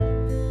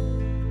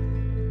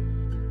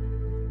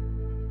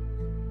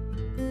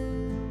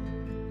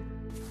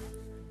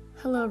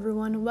Hello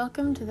everyone,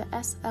 welcome to the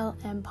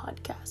SLM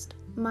podcast.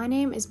 My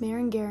name is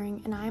Maren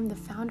Gehring and I am the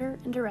founder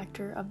and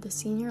director of the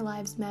Senior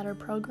Lives Matter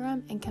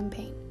program and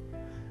campaign.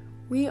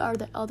 We are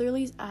the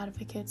elderly's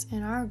advocates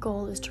and our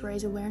goal is to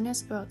raise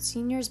awareness about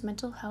seniors'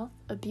 mental health,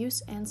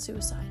 abuse, and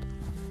suicide.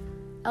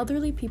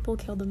 Elderly people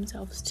kill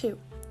themselves too.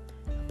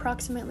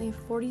 Approximately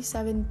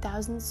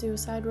 47,000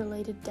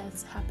 suicide-related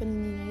deaths happen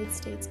in the United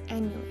States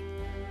annually.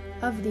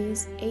 Of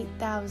these,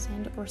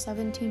 8,000 or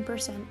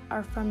 17%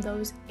 are from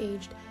those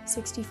aged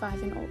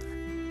 65 and older.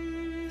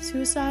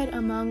 Suicide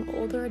among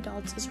older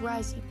adults is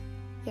rising,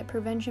 yet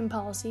prevention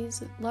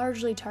policies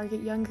largely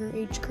target younger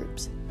age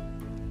groups.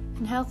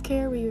 In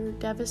healthcare, we are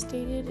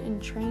devastated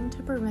and trained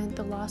to prevent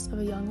the loss of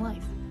a young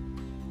life,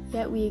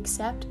 yet we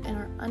accept and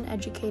are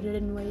uneducated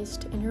in ways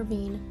to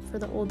intervene for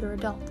the older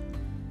adult.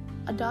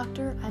 A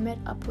doctor I met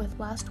up with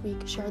last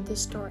week shared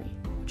this story,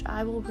 which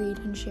I will read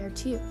and share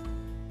to you.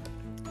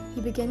 He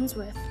begins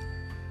with,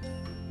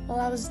 "While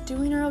I was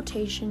doing a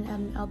rotation at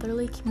an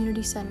elderly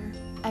community center,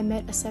 I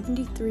met a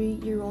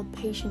 73-year-old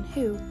patient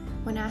who,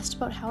 when asked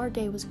about how her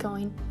day was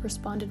going,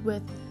 responded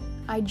with,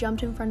 'I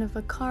jumped in front of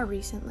a car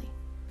recently.'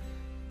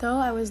 Though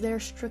I was there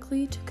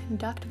strictly to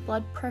conduct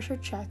blood pressure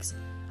checks,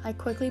 I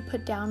quickly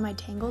put down my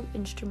tangled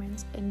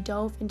instruments and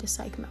dove into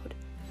psych mode,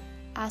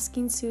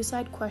 asking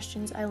suicide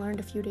questions I learned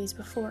a few days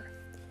before.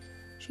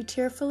 She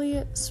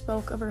tearfully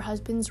spoke of her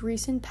husband's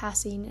recent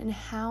passing and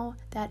how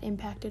that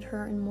impacted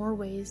her in more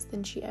ways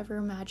than she ever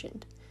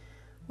imagined.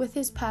 With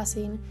his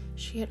passing,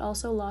 she had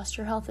also lost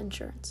her health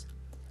insurance.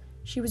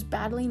 She was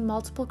battling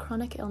multiple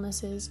chronic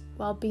illnesses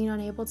while being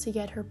unable to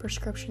get her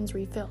prescriptions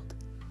refilled,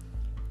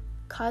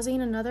 causing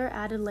another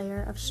added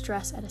layer of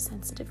stress at a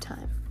sensitive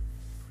time.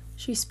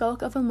 She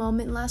spoke of a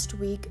moment last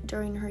week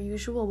during her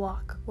usual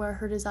walk where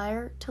her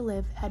desire to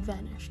live had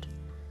vanished.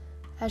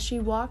 As she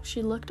walked,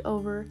 she looked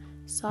over,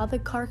 saw the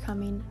car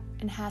coming,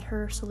 and had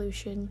her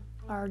solution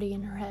already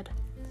in her head.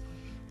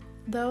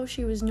 Though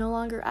she was no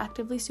longer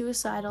actively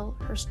suicidal,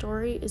 her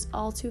story is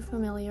all too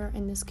familiar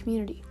in this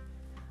community.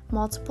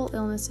 Multiple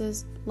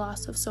illnesses,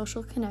 loss of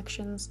social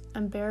connections,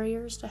 and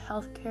barriers to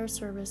healthcare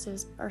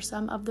services are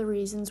some of the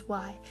reasons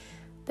why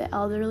the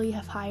elderly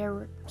have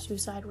higher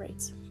suicide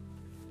rates.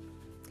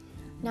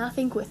 Now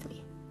think with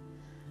me.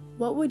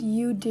 What would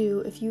you do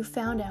if you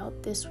found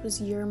out this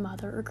was your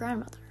mother or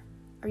grandmother?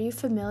 Are you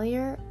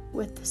familiar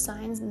with the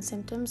signs and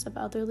symptoms of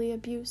elderly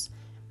abuse,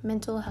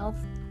 mental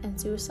health, and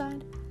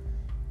suicide?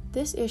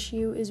 This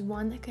issue is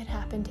one that could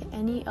happen to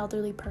any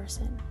elderly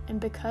person, and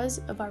because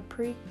of our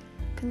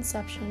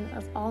preconception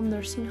of all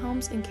nursing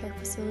homes and care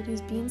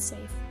facilities being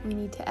safe, we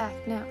need to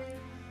act now.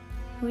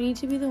 We need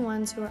to be the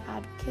ones who are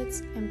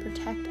advocates and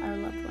protect our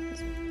loved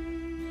ones.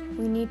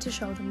 We need to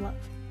show them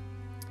love.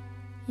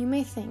 You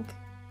may think,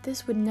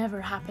 this would never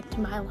happen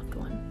to my loved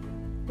one.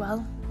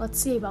 Well, let's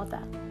see about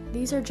that.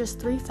 These are just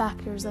 3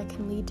 factors that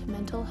can lead to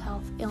mental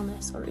health,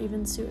 illness, or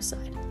even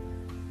suicide.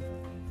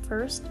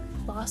 First,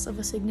 loss of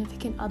a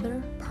significant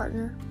other,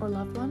 partner, or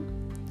loved one.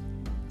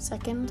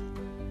 Second,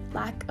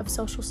 lack of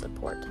social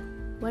support.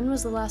 When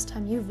was the last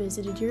time you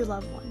visited your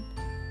loved one?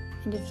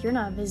 And if you're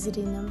not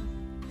visiting them,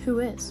 who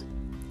is?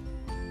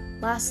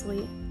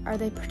 Lastly, are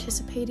they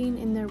participating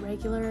in their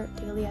regular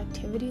daily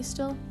activities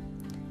still?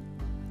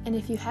 And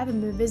if you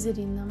haven't been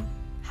visiting them,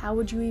 how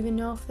would you even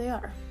know if they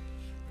are?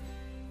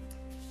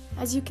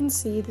 As you can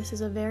see, this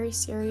is a very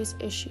serious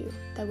issue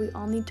that we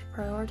all need to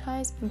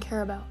prioritize and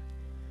care about.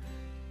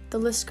 The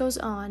list goes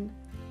on.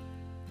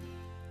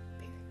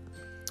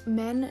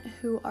 Men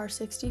who are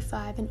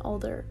 65 and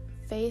older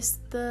face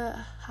the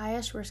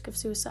highest risk of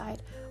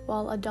suicide,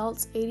 while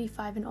adults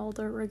 85 and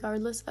older,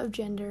 regardless of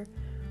gender,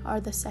 are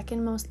the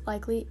second most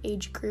likely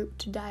age group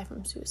to die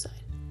from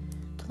suicide.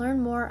 To learn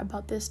more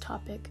about this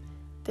topic,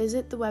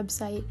 visit the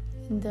website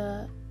in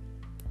the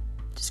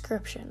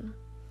description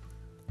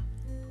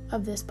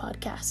of this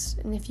podcast.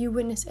 And if you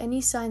witness any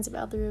signs of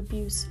elder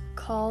abuse,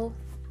 call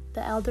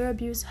the Elder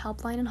Abuse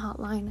Helpline and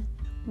Hotline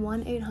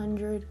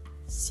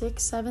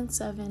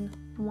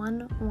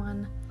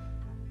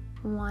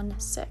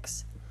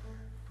 1-800-677-1116.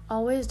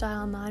 Always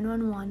dial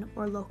 911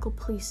 or local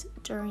police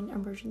during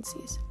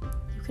emergencies.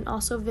 You can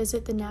also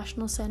visit the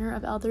National Center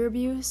of Elder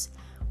Abuse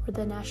or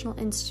the National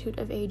Institute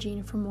of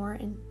Aging for more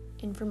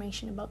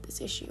information about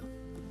this issue.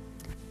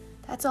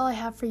 That's all I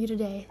have for you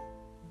today.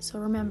 So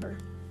remember,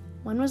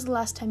 when was the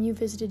last time you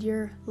visited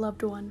your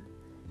loved one?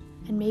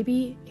 And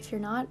maybe, if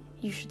you're not,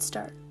 you should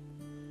start.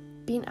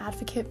 Be an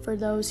advocate for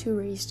those who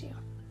raised you.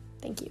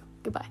 Thank you.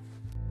 Goodbye.